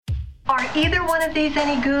Are either one of these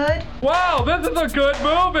any good? Wow, this is a good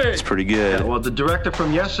movie. It's pretty good. Yeah, well, the director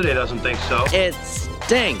from yesterday doesn't think so. It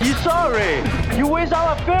stinks. You sorry? You waste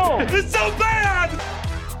all the film. It's so bad.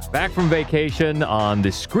 Back from vacation on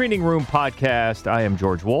the Screening Room podcast. I am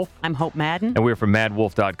George Wolf. I'm Hope Madden. And we're from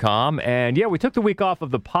madwolf.com. And yeah, we took the week off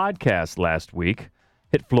of the podcast last week.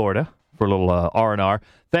 Hit Florida for a little R&R.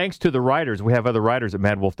 Thanks to the writers. We have other writers at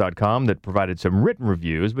madwolf.com that provided some written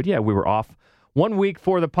reviews. But yeah, we were off 1 week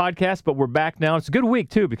for the podcast, but we're back now. It's a good week,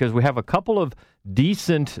 too, because we have a couple of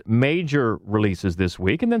decent major releases this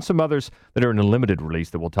week and then some others that are in a limited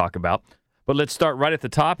release that we'll talk about. But let's start right at the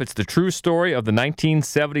top. It's the true story of the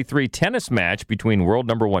 1973 tennis match between world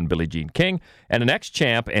number one Billie Jean King and an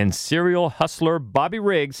ex-champ and serial hustler Bobby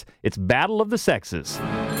Riggs. It's Battle of the Sexes.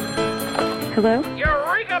 Hello?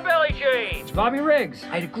 Eureka, Billie Jean! It's Bobby Riggs.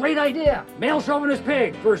 I had a great idea. Male chauvinist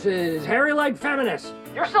pig versus hairy-legged feminist.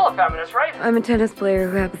 You're still a feminist, right? I'm a tennis player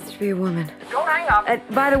who happens to be a woman. Don't hang up.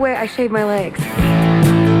 By the way, I shave my legs.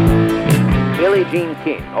 Billie Jean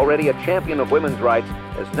King, already a champion of women's rights,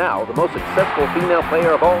 is now the most successful female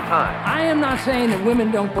player of all time. I am not saying that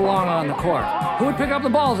women don't belong on the court. Who would pick up the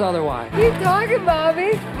balls otherwise? Keep talking,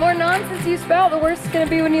 Bobby. The more nonsense you spout, the worse it's going to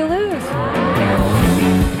be when you lose.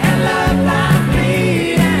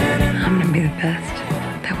 I'm going to be the best.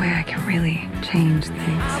 That way I can really change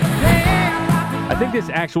things. I think this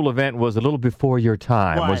actual event was a little before your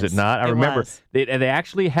time, was it not? I remember they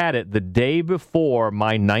actually had it the day before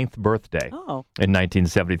my 9th birthday in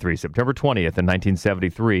 1973, September 20th in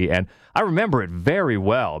 1973. And I remember it very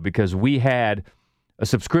well because we had a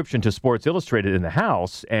subscription to Sports Illustrated in the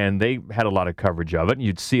house, and they had a lot of coverage of it, and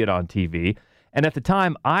you'd see it on TV. And at the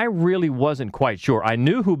time, I really wasn't quite sure. I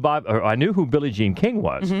knew who Billie Jean King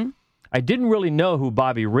was. Mm-hmm. I didn't really know who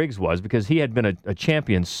Bobby Riggs was because he had been a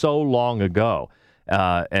champion so long ago.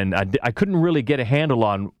 And I couldn't really get a handle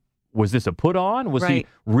on, was this a put-on? Was he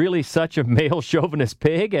really such a male chauvinist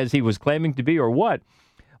pig as he was claiming to be or what?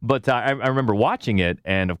 But I remember watching it,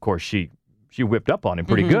 and of course she whipped up on him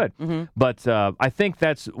pretty good. Mm-hmm. But I think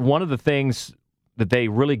that's one of the things that they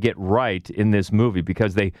really get right in this movie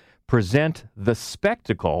because they present the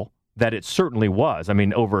spectacle that it certainly was. I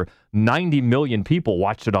mean, over 90 million people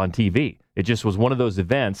watched it on TV. It just was one of those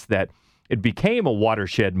events that it became a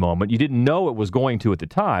watershed moment. You didn't know it was going to at the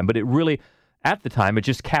time, but it really, at the time, it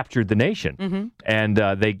just captured the nation. Mm-hmm. And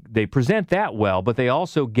they present that well, but they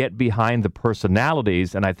also get behind the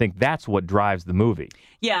personalities, and I think that's what drives the movie.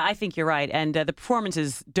 Yeah, I think you're right. And the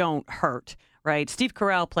performances don't hurt. Right. Steve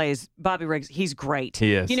Carell plays Bobby Riggs. He's great.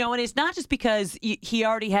 He is. You know, and it's not just because he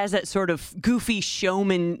already has that sort of goofy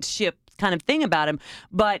showmanship kind of thing about him,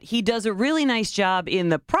 but he does a really nice job in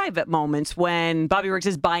the private moments when Bobby Riggs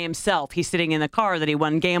is by himself. He's sitting in the car that he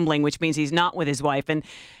won gambling, which means he's not with his wife. And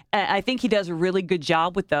I think he does a really good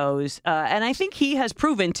job with those. And I think he has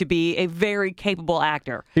proven to be a very capable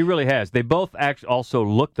actor. He really has. They both also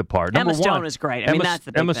look the part. Emma Stone is great. I mean, that's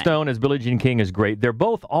the big Emma thing. Stone as Billie Jean King is great. They're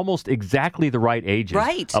both almost exactly the right ages.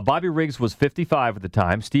 Right. Bobby Riggs was 55 at the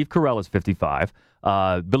time. Steve Carell is 55.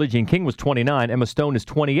 Billie Jean King was 29. Emma Stone is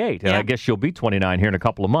 28. And I guess she'll be 29 here in a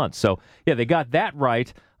couple of months. So, yeah, they got that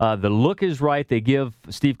right. The look is right. They give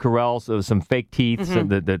Steve Carell some fake teeth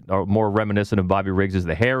that are more reminiscent of Bobby Riggs's.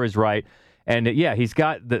 The hair is right. And, he's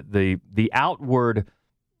got the outward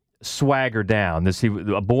swagger down.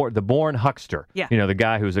 The born huckster. Yeah. You know, the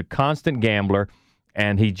guy who's a constant gambler.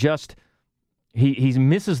 And he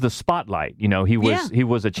misses the spotlight. You know, he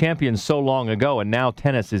was a champion so long ago, and now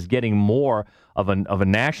tennis is getting more of a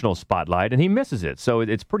national spotlight, and he misses it. So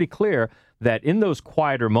it's pretty clear that in those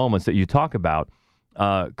quieter moments that you talk about,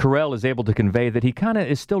 Carell is able to convey that he kind of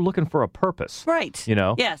is still looking for a purpose. Right. You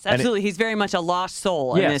know? Yes, absolutely. He's very much a lost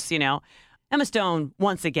soul in this, you know. Emma Stone,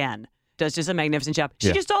 once again, does just a magnificent job.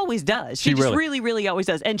 She just always does. She just really, really always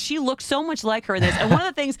does. And she looks so much like her in this. And one of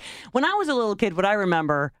the things, when I was a little kid, what I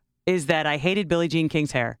remember is that I hated Billie Jean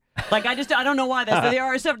King's hair. Like, I don't know why. There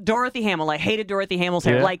are stuff. Dorothy Hamill. I hated Dorothy Hamill's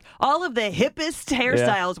hair. Like, all of the hippest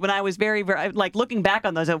hairstyles when I was very, very, like, looking back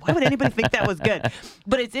on those, why would anybody think that was good?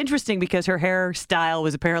 But it's interesting because her hairstyle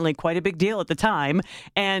was apparently quite a big deal at the time.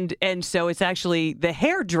 And so it's actually the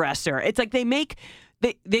hairdresser. It's like they make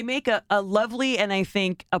a lovely and I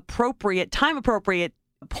think time appropriate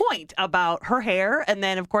point about her hair, and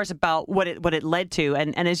then of course about what it led to.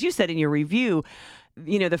 And as you said in your review,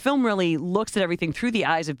 you know, the film really looks at everything through the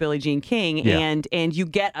eyes of Billie Jean King, and you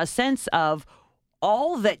get a sense of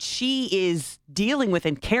all that she is dealing with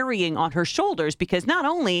and carrying on her shoulders, because not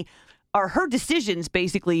only are her decisions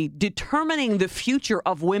basically determining the future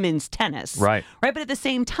of women's tennis, right? But at the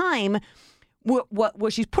same time,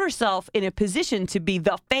 what she's put herself in a position to be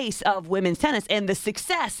the face of women's tennis and the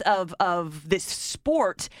success of this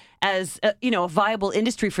sport as a viable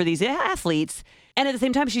industry for these athletes. And at the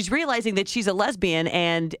same time, she's realizing that she's a lesbian,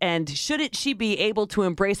 and shouldn't she be able to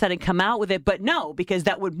embrace that and come out with it? But no, because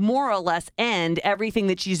that would more or less end everything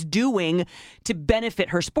that she's doing to benefit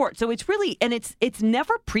her sport. So it's really, and it's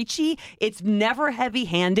never preachy, it's never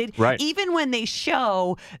heavy-handed. Right. Even when they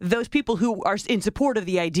show those people who are in support of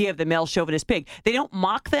the idea of the male chauvinist pig, they don't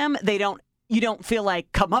mock them. You don't feel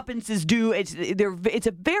like comeuppance is due. It's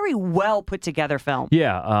a very well put together film.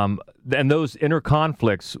 Yeah, and those inner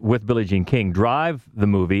conflicts with Billie Jean King drive the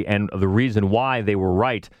movie, and the reason why they were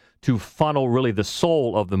right to funnel really the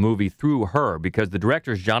soul of the movie through her, because the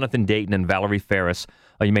directors Jonathan Dayton and Valerie Faris,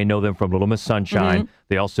 you may know them from Little Miss Sunshine. Mm-hmm.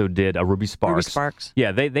 They also did Ruby Sparks. Ruby Sparks.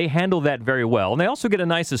 Yeah, they handle that very well, and they also get a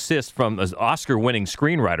nice assist from an Oscar-winning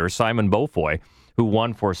screenwriter Simon Beaufoy, who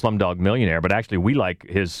won for Slumdog Millionaire, but actually we like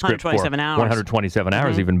his script for 127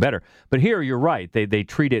 Hours even better. But here, you're right. They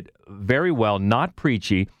treat it very well, not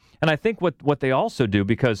preachy. And I think what they also do,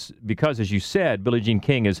 because as you said, Billie Jean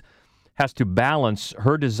King has to balance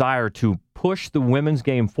her desire to push the women's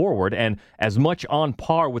game forward and as much on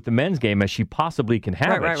par with the men's game as she possibly can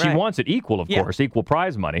have it. She wants it equal, of course, equal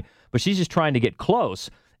prize money, but she's just trying to get close.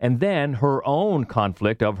 And then her own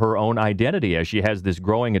conflict of her own identity as she has this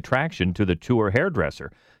growing attraction to the tour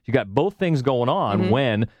hairdresser. You got both things going on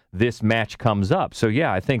when this match comes up. So,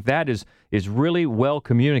 yeah, I think that is really well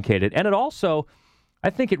communicated. And it also, I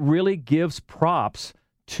think it really gives props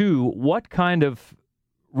to what kind of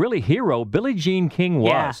really hero Billie Jean King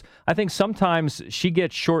was. Yeah. I think sometimes she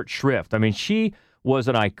gets short shrift. I mean, she was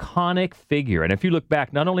an iconic figure. And if you look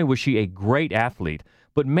back, not only was she a great athlete,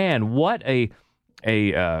 but, man, what a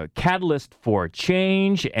catalyst for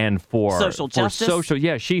change and for social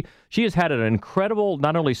justice. She has had an incredible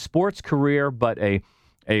not only sports career but a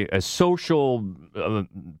social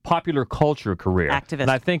popular culture career. Activist.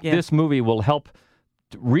 And I think this movie will help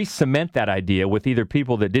re-cement that idea with either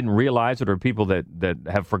people that didn't realize it or people that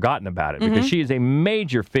have forgotten about it, because she is a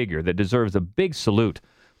major figure that deserves a big salute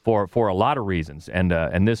for a lot of reasons,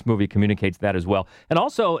 and this movie communicates that as well. And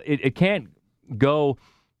also it can't go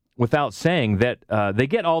without saying that they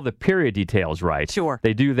get all the period details right. Sure.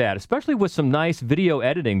 They do that, especially with some nice video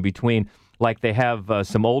editing between, like they have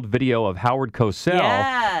some old video of Howard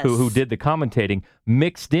Cosell, who did the commentating,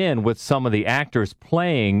 mixed in with some of the actors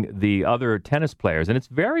playing the other tennis players. And it's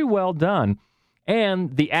very well done.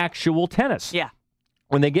 And the actual tennis. Yeah.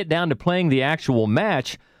 When they get down to playing the actual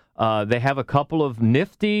match, they have a couple of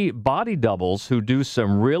nifty body doubles who do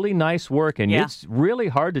some really nice work, and it's really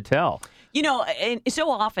hard to tell. You know, and so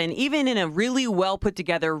often, even in a really well put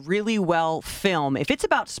together, really well film, if it's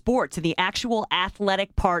about sports and the actual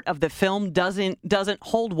athletic part of the film doesn't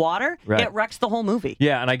hold water, it wrecks the whole movie.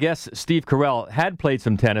 Yeah, and I guess Steve Carell had played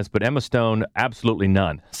some tennis, but Emma Stone, absolutely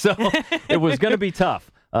none. So it was going to be tough.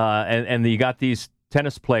 And you got these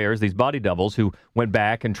tennis players, these body doubles, who went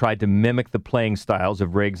back and tried to mimic the playing styles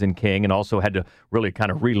of Riggs and King, and also had to really kind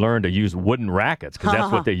of relearn to use wooden rackets, because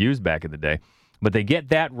that's what they used back in the day. But they get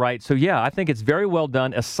that right. So, yeah, I think it's very well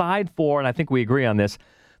done. Aside for, and I think we agree on this,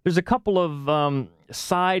 there's a couple of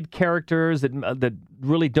side characters that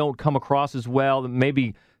really don't come across as well, that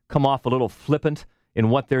maybe come off a little flippant in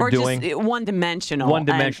what they're doing. Or just one-dimensional.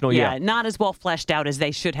 One-dimensional, yeah. Not as well fleshed out as they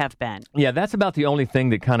should have been. Yeah, that's about the only thing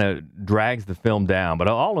that kind of drags the film down. But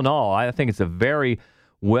all in all, I think it's a very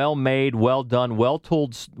well-made, well-done,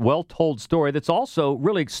 well-told story that's also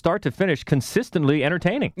really start to finish consistently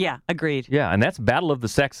entertaining. Yeah, agreed. Yeah, and that's Battle of the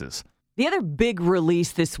Sexes. The other big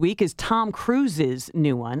release this week is Tom Cruise's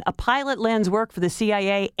new one. A pilot lands work for the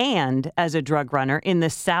CIA and as a drug runner in the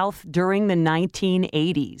South during the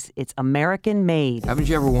 1980s. It's American made. Haven't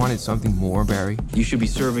you ever wanted something more, Barry? You should be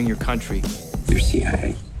serving your country. Your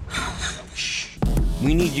CIA. Shh.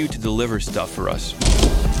 We need you to deliver stuff for us.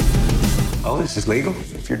 Oh, this is legal?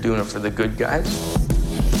 If you're doing it for the good guys.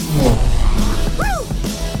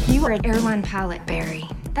 You are an airline pilot, Barry.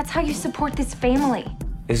 That's how you support this family.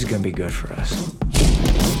 This is gonna be good for us.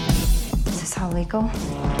 Is this all legal?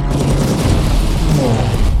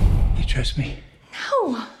 You trust me?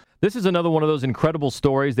 No. This is another one of those incredible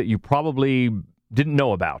stories that you probably didn't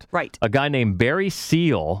know about. Right. A guy named Barry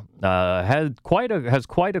Seal has quite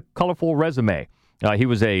a colorful resume. He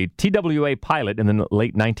was a TWA pilot in the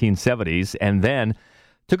late 1970s, and then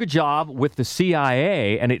took a job with the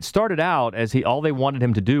CIA, and it started out as all they wanted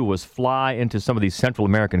him to do was fly into some of these Central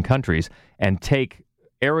American countries and take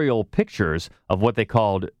aerial pictures of what they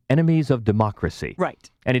called enemies of democracy.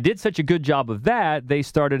 Right. And he did such a good job of that, they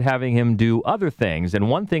started having him do other things, and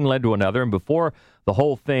one thing led to another, and before the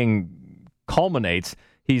whole thing culminates.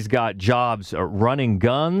 He's got jobs running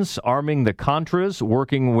guns, arming the Contras,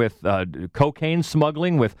 working with cocaine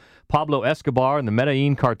smuggling with Pablo Escobar and the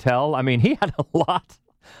Medellin cartel. I mean, he had a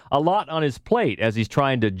lot on his plate as he's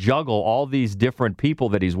trying to juggle all these different people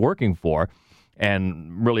that he's working for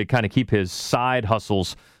and really kind of keep his side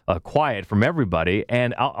hustles quiet from everybody.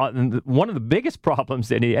 And one of the biggest problems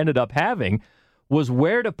that he ended up having was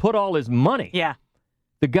where to put all his money. Yeah.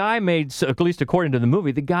 The guy made, at least according to the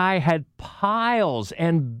movie, the guy had piles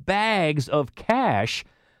and bags of cash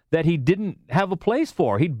that he didn't have a place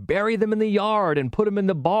for. He'd bury them in the yard and put them in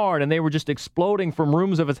the barn, and they were just exploding from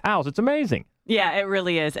rooms of his house. It's amazing. Yeah, it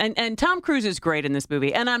really is. And Tom Cruise is great in this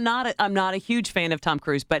movie. And I'm not a huge fan of Tom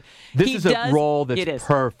Cruise, but this is a role that's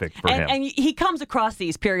perfect for him. And he comes across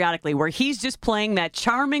these periodically where he's just playing that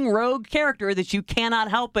charming rogue character that you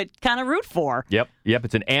cannot help but kind of root for. Yep.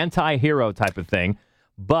 It's an anti-hero type of thing.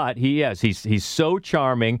 But he's so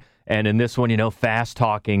charming, and in this one, fast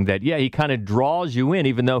talking that, he kind of draws you in,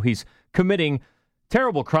 even though he's committing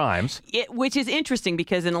terrible crimes. Which is interesting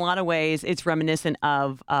because in a lot of ways, it's reminiscent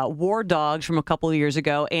of War Dogs from a couple of years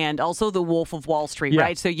ago and also The Wolf of Wall Street,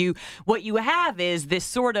 right? So what you have is this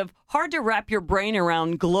sort of hard to wrap your brain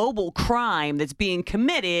around global crime that's being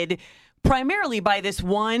committed primarily by this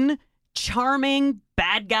one charming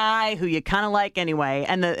bad guy who you kind of like anyway,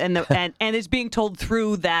 and it's being told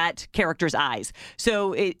through that character's eyes.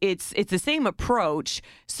 So it's the same approach.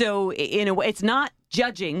 So in a way, it's not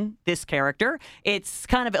judging this character. It's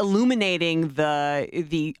kind of illuminating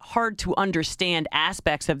the hard to understand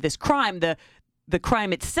aspects of this crime. The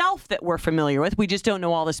crime itself that we're familiar with, we just don't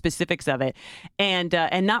know all the specifics of it, and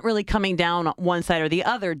not really coming down on one side or the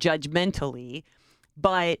other judgmentally,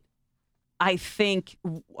 but I think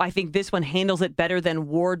this one handles it better than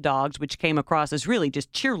War Dogs, which came across as really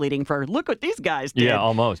just cheerleading for, look what these guys did. Yeah,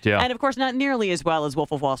 almost, yeah. And, of course, not nearly as well as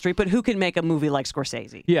Wolf of Wall Street, but who can make a movie like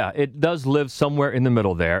Scorsese? Yeah, it does live somewhere in the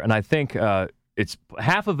middle there, and I think it's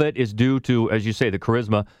half of it is due to, as you say, the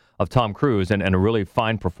charisma of Tom Cruise and a really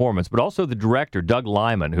fine performance, but also the director, Doug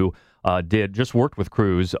Liman, who just worked with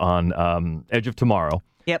Cruise on Edge of Tomorrow.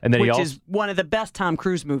 Yep, and then which is one of the best Tom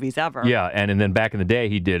Cruise movies ever. Yeah, and then back in the day,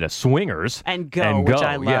 he did Swingers. And Go, which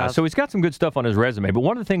I love. Yeah, so he's got some good stuff on his resume. But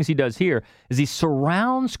one of the things he does here is he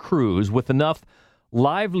surrounds Cruise with enough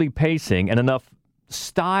lively pacing and enough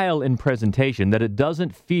style in presentation that it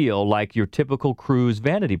doesn't feel like your typical Cruise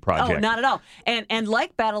vanity project. Oh, not at all. And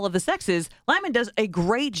like Battle of the Sexes, Lyman does a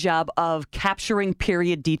great job of capturing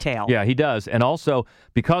period detail. Yeah, he does. And also,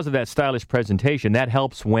 because of that stylish presentation, that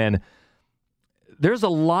helps when there's a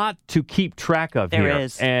lot to keep track of here. There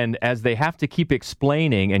is. And as they have to keep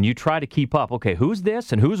explaining and you try to keep up, okay, who's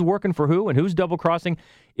this and who's working for who and who's double-crossing,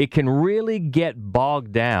 it can really get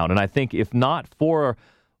bogged down. And I think if not for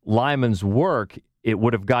Lyman's work, it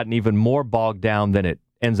would have gotten even more bogged down than it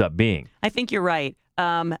ends up being. I think you're right.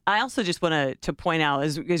 I also just want to point out,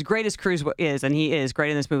 as great as Cruise is, and he is great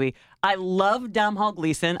in this movie, I love Domhnall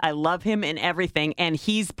Gleeson. I love him in everything, and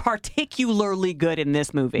he's particularly good in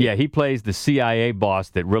this movie. Yeah, he plays the CIA boss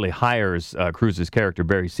that really hires Cruise's character,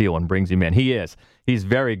 Barry Seal, and brings him in. He's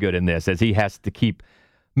very good in this, as he has to keep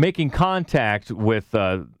making contact with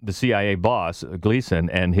the CIA boss, Gleeson,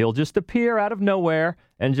 and he'll just appear out of nowhere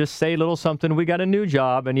and just say a little something, we got a new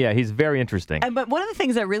job, and yeah, he's very interesting. But one of the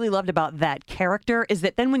things I really loved about that character is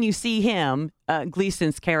that then when you see him,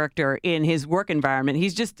 Gleason's character, in his work environment,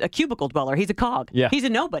 he's just a cubicle dweller. He's a cog. Yeah. He's a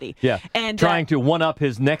nobody. Yeah, and trying to one-up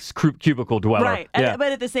his next cubicle dweller. Right, yeah.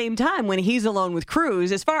 But at the same time, when he's alone with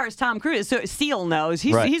Cruise, as far as Tom Cruise, Seal knows,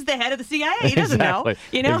 he's the head of the CIA. He doesn't know.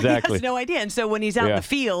 He has no idea. And so when he's out in the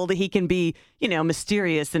field, he can be,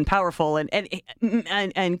 mysterious and powerful,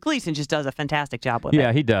 and Gleason just does a fantastic job with it.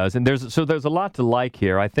 Yeah, he does. And there's a lot to like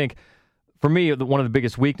here. I think, for me, one of the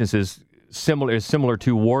biggest weaknesses similar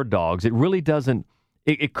to War Dogs. It really doesn't.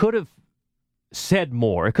 It could have said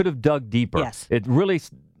more. It could have dug deeper. Yes. It really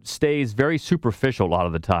stays very superficial a lot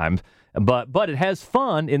of the times. But it has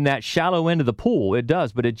fun in that shallow end of the pool. It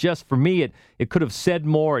does. But it just, for me, it could have said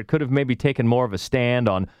more. It could have maybe taken more of a stand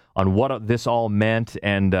on what this all meant,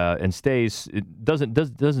 and stays. It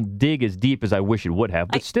doesn't dig as deep as I wish it would have.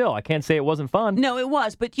 But still, I can't say it wasn't fun. No, it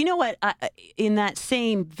was. But you know what? In that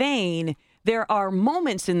same vein, there are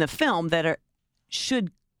moments in the film that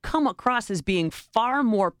should come across as being far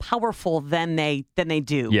more powerful than they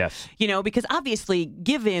do. Yes. Because obviously,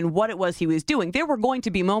 given what it was he was doing, there were going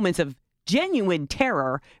to be moments of genuine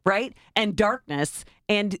terror, right? And darkness.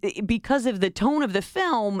 And because of the tone of the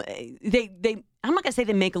film, they I'm not going to say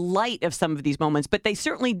they make light of some of these moments, but they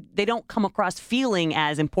don't come across feeling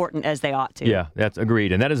as important as they ought to. Yeah, that's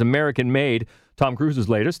agreed. And that is American Made, Tom Cruise's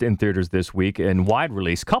latest in theaters this week in wide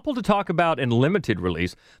release. Couple to talk about in limited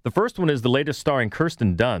release. The first one is the latest starring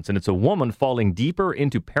Kirsten Dunst, and it's a woman falling deeper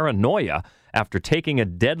into paranoia after taking a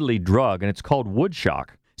deadly drug, and it's called Woodshock.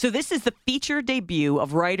 So this is the feature debut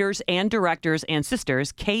of writers and directors and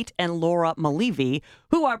sisters Kate and Laura Malevy,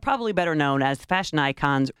 who are probably better known as fashion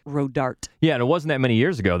icons Rodarte. Yeah, and it wasn't that many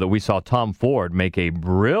years ago that we saw Tom Ford make a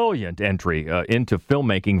brilliant entry into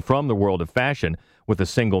filmmaking from the world of fashion with A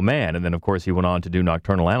Single Man. And then, of course, he went on to do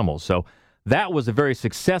Nocturnal Animals. So that was a very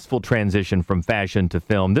successful transition from fashion to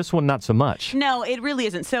film. This one, not so much. No, it really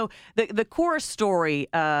isn't. So the core story...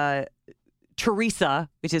 Teresa,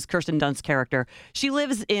 which is Kirsten Dunst's character, she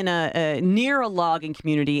lives in near a logging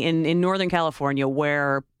community in Northern California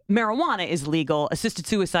where marijuana is legal, assisted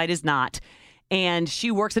suicide is not. And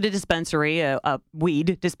she works at a dispensary, a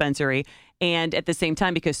weed dispensary. And at the same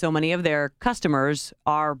time, because so many of their customers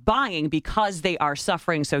are buying because they are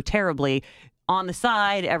suffering so terribly, on the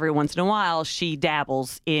side, every once in a while, she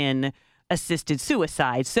dabbles in assisted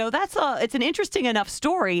suicide. So it's an interesting enough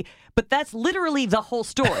story, but that's literally the whole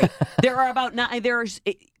story. There are about nine.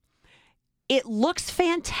 It looks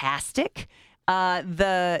fantastic.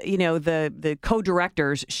 The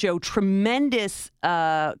co-directors show tremendous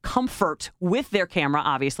comfort with their camera.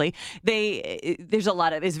 Obviously, there's a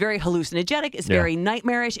lot of it's very hallucinogenic. It's very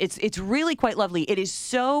nightmarish. It's really quite lovely. It is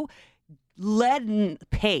so leaden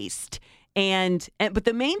paced, but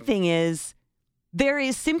the main thing is, there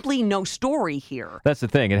is simply no story here. That's the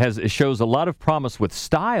thing. It shows a lot of promise with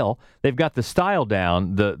style. They've got the style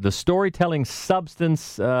down. The storytelling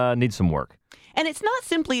substance needs some work. And it's not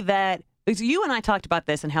simply that. You and I talked about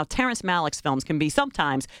this and how Terrence Malick's films can be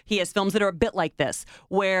sometimes. He has films that are a bit like this,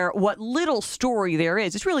 where what little story there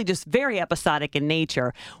is, it's really just very episodic in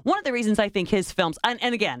nature. One of the reasons I think his films,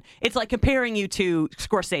 and again, it's like comparing you to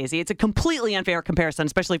Scorsese. It's a completely unfair comparison,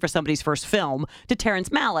 especially for somebody's first film, to Terrence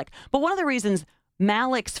Malick. But one of the reasons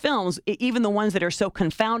Malick's films, even the ones that are so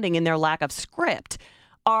confounding in their lack of script,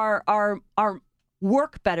 are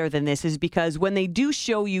work better than this is because when they do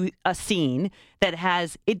show you a scene that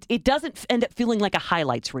has it doesn't end up feeling like a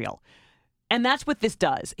highlights reel. And that's what this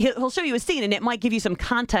does. He'll show you a scene, and it might give you some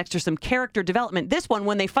context or some character development. This one,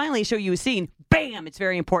 when they finally show you a scene, bam, it's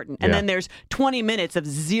very important. And then there's 20 minutes of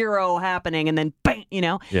zero happening, and then bam,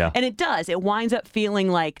 Yeah. And it does. It winds up feeling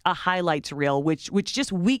like a highlights reel, which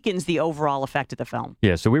just weakens the overall effect of the film.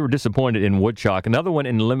 Yeah, so we were disappointed in Woodshock. Another one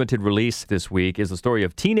in limited release this week is the story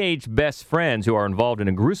of teenage best friends who are involved in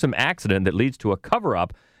a gruesome accident that leads to a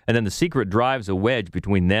cover-up. And then the secret drives a wedge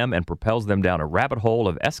between them and propels them down a rabbit hole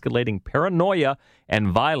of escalating paranoia and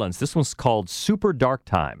violence. This one's called Super Dark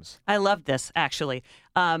Times. I love this, actually.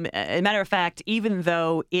 As a matter of fact, even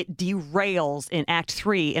though it derails in Act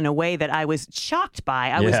 3 in a way that I was shocked by,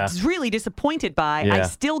 I was really disappointed by, I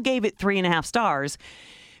still gave it 3.5 stars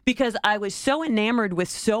because I was so enamored with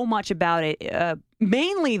so much about it,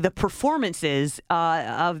 mainly the performances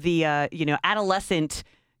of the adolescent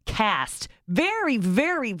cast. Very,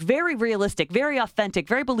 very, very realistic, very authentic,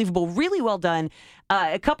 very believable, really well done.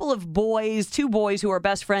 A couple of two boys who are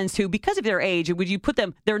best friends who, because of their age, would you put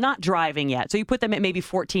them, they're not driving yet. So you put them at maybe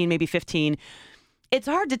 14, maybe 15. It's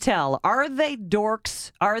hard to tell. Are they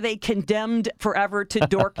dorks? Are they condemned forever to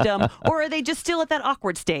dorkdom? Or are they just still at that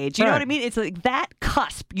awkward stage? You know what I mean? It's like that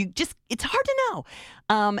cusp. It's hard to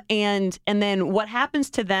know. And then what happens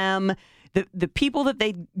to them, the people that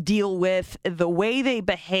they deal with, the way they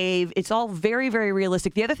behave, it's all very, very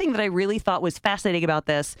realistic. The other thing that I really thought was fascinating about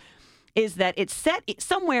this is that it's set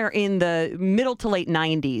somewhere in the middle to late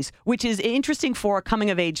 90s, which is interesting for a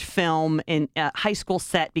coming-of-age film in high school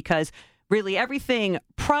set because really everything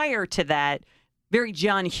prior to that, very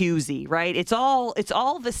John Hughesy, right? It's all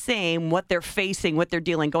the same, what they're facing, what they're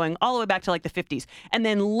dealing, going all the way back to like the 50s. And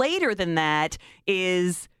then later than that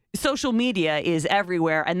is... social media is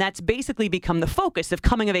everywhere, and that's basically become the focus of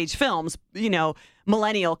coming-of-age films,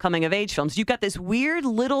 millennial coming-of-age films. You've got this weird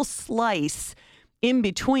little slice in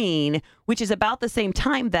between, which is about the same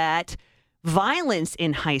time that violence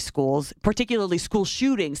in high schools, particularly school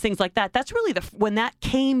shootings, things like that, that's really when that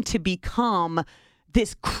came to become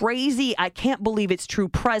this crazy, I can't believe it's true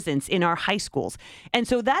presence in our high schools. And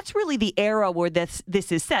so that's really the era where this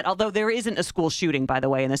is set. Although there isn't a school shooting, by the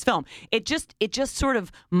way, in this film. It just sort of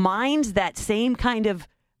mines that same kind of,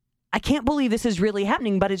 I can't believe this is really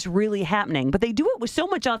happening, but it's really happening. But they do it with so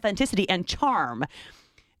much authenticity and charm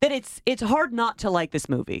that it's hard not to like this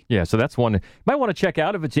movie. Yeah, so that's one you might want to check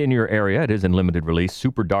out if it's in your area. It is in limited release,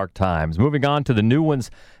 Super Dark Times. Moving on to the new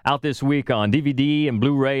ones out this week on DVD and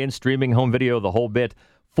Blu-ray and streaming, home video, the whole bit.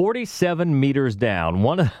 47 Meters Down,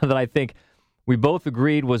 one that I think we both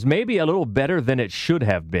agreed was maybe a little better than it should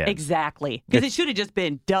have been. Exactly, because it should have just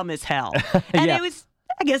been dumb as hell. And it was,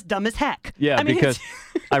 I guess, dumb as heck. Yeah, because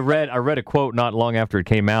I read a quote not long after it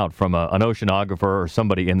came out from an oceanographer or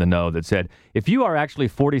somebody in the know that said, if you are actually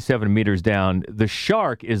 47 meters down, the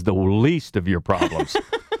shark is the least of your problems.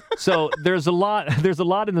 So there's a lot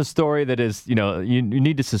in the story that is, you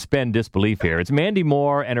need to suspend disbelief here. It's Mandy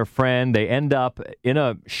Moore and her friend. They end up in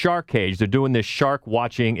a shark cage. They're doing this shark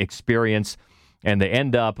watching experience. And they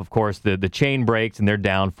end up, of course, the chain breaks and they're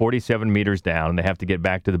down 47 meters down and they have to get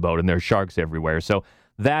back to the boat and there's sharks everywhere. So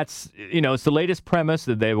that's, it's the latest premise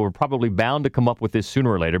that they were probably bound to come up with this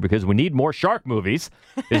sooner or later because we need more shark movies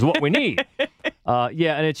is what we need.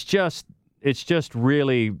 And it's just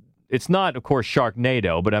really, it's not, of course,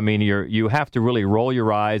 Sharknado, but I mean, you have to really roll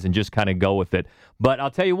your eyes and just kind of go with it. But I'll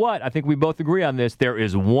tell you what, I think we both agree on this. There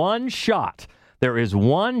is one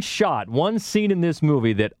scene in this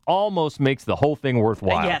movie that almost makes the whole thing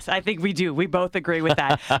worthwhile. Yes, I think we do. We both agree with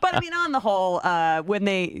that. But I mean, on the whole, when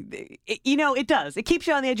it does. It keeps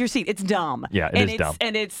you on the edge of your seat. It's dumb. Yeah, it is dumb.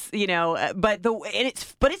 And it's,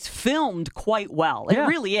 but it's filmed quite well. It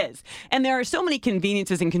really is. And there are so many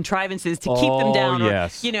conveniences and contrivances to keep them down.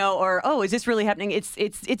 Yes. Or is this really happening?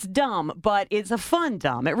 It's dumb, but it's a fun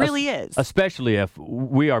dumb. It really is. Especially if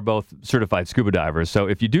we are both certified scuba divers. So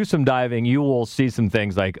if you do some diving, you will see some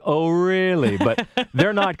things like, oh, really? But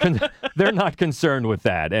they're not concerned with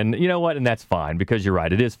that. And you know what? And that's fine because you're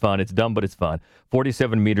right. It is fun. It's dumb, but it's fun.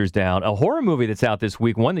 47 Meters Down. A horror movie that's out this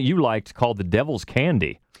week, one that you liked called The Devil's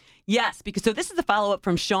Candy. Yes, because this is a follow-up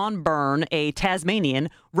from Sean Byrne, a Tasmanian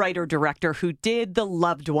writer-director who did The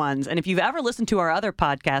Loved Ones. And if you've ever listened to our other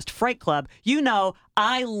podcast, Fright Club, you know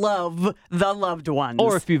I love The Loved Ones.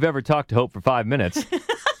 Or if you've ever talked to Hope for 5 minutes,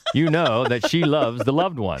 you know that she loves The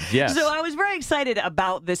Loved Ones. Yes. So I was very excited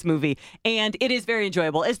about this movie, and it is very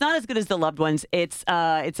enjoyable. It's not as good as The Loved Ones. It's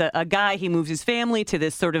a guy, he moves his family to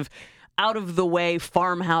this sort of out-of-the-way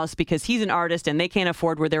farmhouse because he's an artist and they can't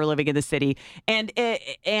afford where they're living in the city. And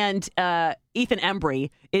Ethan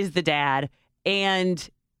Embry is the dad, and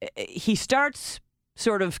he starts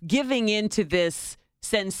sort of giving into this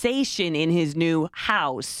sensation in his new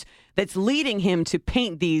house that's leading him to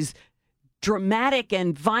paint these dramatic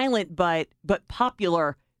and violent but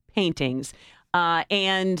popular paintings. But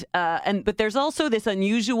there's also this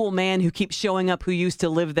unusual man who keeps showing up who used to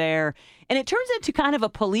live there. And it turns into kind of a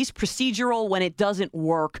police procedural when it doesn't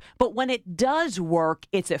work. But when it does work,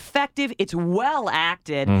 it's effective, it's well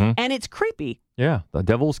acted, and it's creepy. Yeah, The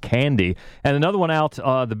Devil's Candy. And another one out,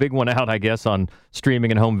 the big one out, I guess, on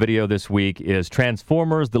streaming and home video this week is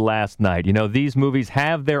Transformers: The Last Night. These movies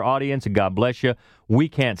have their audience, and God bless you, we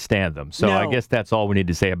can't stand them. So I guess that's all we need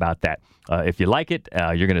to say about that. If you like it,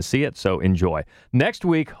 you're going to see it, so enjoy. Next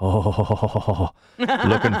week,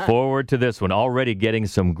 looking forward to this one. Already getting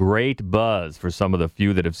some great buzz for some of the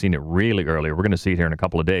few that have seen it really early. We're going to see it here in a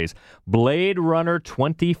couple of days. Blade Runner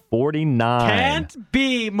 2049. Can't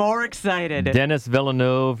be more excited. Denis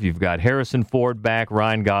Villeneuve, you've got Harrison Ford back,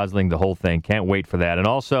 Ryan Gosling, the whole thing. Can't wait for that. And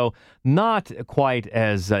also, not quite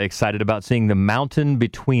as excited about seeing The Mountain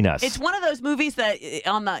Between Us. It's one of those movies that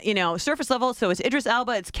on the surface level, so it's Idris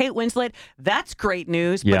Elba, it's Kate Winslet. That's great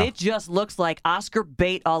news, but it just looks like Oscar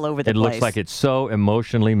bait all over the place. It looks like it's so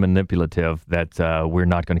emotionally manipulative that we're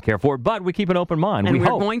not going to care for it, but we keep an open mind. And we're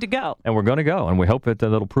going to go. And we're going to go, and we hope that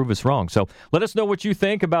that'll prove us wrong. So let us know what you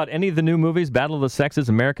think about any of the new movies, Battle of the Sexes,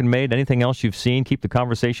 American Made, anything else you've seen. Keep the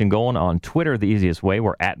conversation going on Twitter, the easiest way.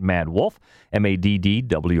 We're at Mad Wolf,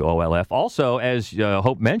 MADDWOLF. Also, as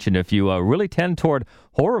Hope mentioned, if you really tend toward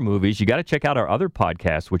horror movies, you got to check out our other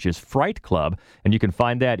podcast, which is Fright Club, and you can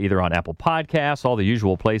find that either on Apple Podcasts, all the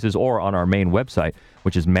usual places, or on our main website,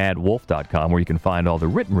 which is madwolf.com, where you can find all the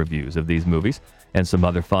written reviews of these movies and some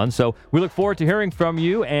other fun. So we look forward to hearing from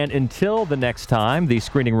you, and until the next time, the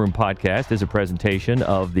Screening Room Podcast is a presentation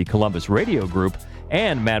of the Columbus Radio Group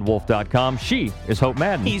and madwolf.com. She is Hope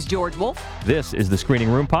Madden. He's George Wolf. This is the Screening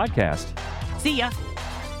Room Podcast. See ya.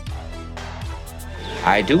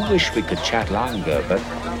 I do wish we could chat longer, but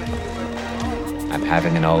I'm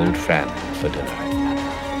having an old friend for dinner.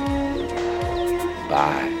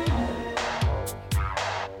 Bye.